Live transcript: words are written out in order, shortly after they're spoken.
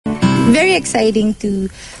Very exciting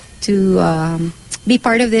to be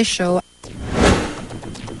part of this show.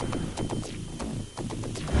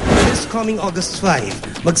 This coming August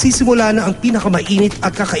 5, magsisimula na ang pinakamainit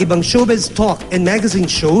at kakaibang showbiz talk and magazine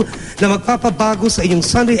show na magpapabago sa inyong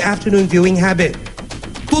Sunday afternoon viewing habit.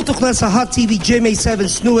 Tutok na sa Hot TV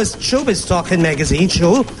GMA7's newest showbiz talk and magazine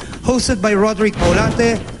show, hosted by Roderick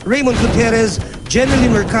Paulate, Raymond Gutierrez,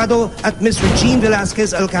 Jenny Mercado at Ms. Regine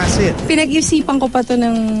Velasquez Alcacid. Pinag-isipan ko pa to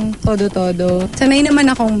ng todo-todo. Sanay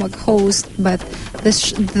naman akong mag-host, but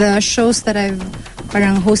the shows that I've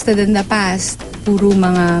parang hosted in the past, puro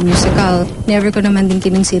mga musical. Never ko naman din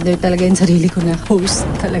kinonsider talaga yung sarili ko na host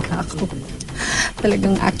talaga ako.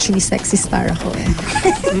 Talagang actually sexy star ako eh.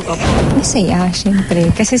 Masaya,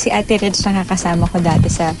 syempre. Kasi si Ate Rich nakakasama ko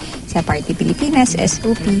dati sa Party Pilipinas,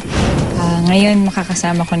 SOP. Ngayon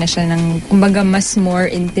makakasama ko na siya ng kumbaga mas more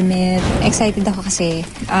intimate. Excited ako kasi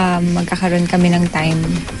magkakaroon kami ng time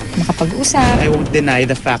makapag-usap. I won't deny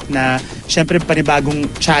the fact na syempre panibagong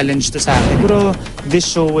challenge to sa akin. Pero this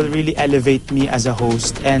show will really elevate me as a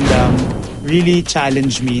host and really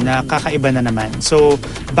challenge me na kakaiba na naman. So,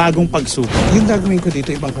 bagong pagsubok. Yung gagawin ko dito,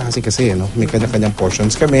 ibang klase kasi, no? May kanya-kanyang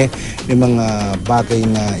portions kami, may mga bagay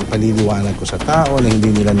na ipaliliwanag ko sa tao na hindi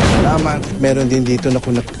nila nalalaman. Meron din dito na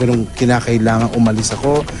kung kinakailangan umalis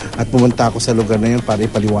ako at pumunta ako sa lugar na yun para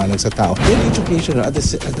ipaliwanag sa tao. Very educational at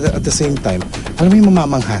the same time. Alam mo yung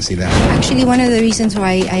mamamangha sila. Actually, one of the reasons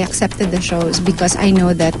why I accepted the show is because I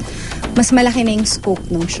know that mas malaki na yung scope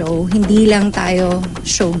ng show. Hindi lang tayo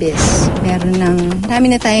showbiz. Marami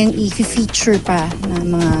na tayong i-feature pa na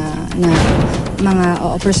mga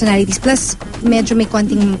personalities. Plus, medyo may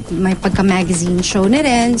konting may pagka-magazine show na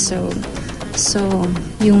rin. So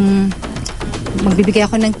yung magbibigay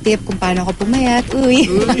ako ng tip kung paano ako pumayat.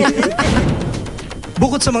 Uy!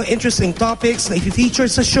 Bukod sa mga interesting topics na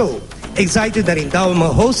i-feature sa show, excited na rin daw ang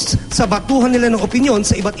mga hosts sa batuhan nila ng opinion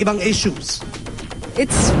sa iba't ibang issues.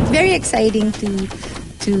 It's very exciting to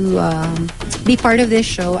be part of this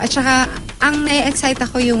show. At saka, ang na-excite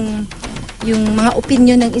ako yung mga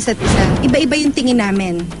opinion ng isa't isa. Iba-iba yung tingin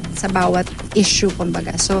namin sa bawat issue,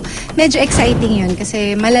 kumbaga. So, medyo exciting yun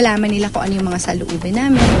kasi malalaman nila kung ano yung mga saloobin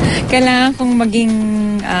namin. Kailangan kong maging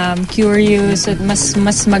curious at mas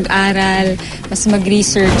mag-aral, mas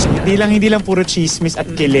mag-research. Hindi lang puro chismis at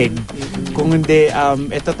kilig. Kung hindi,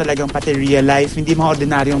 ito talagang pati real life, hindi mga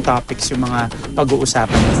ordinaryong topics yung mga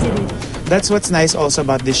pag-uusapan. That's what's nice also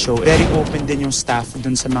about this show. Very open din yung staff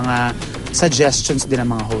dun sa mga suggestions din ng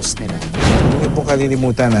mga host nila. Huwag po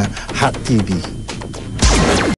kalilimutan na Hot TV.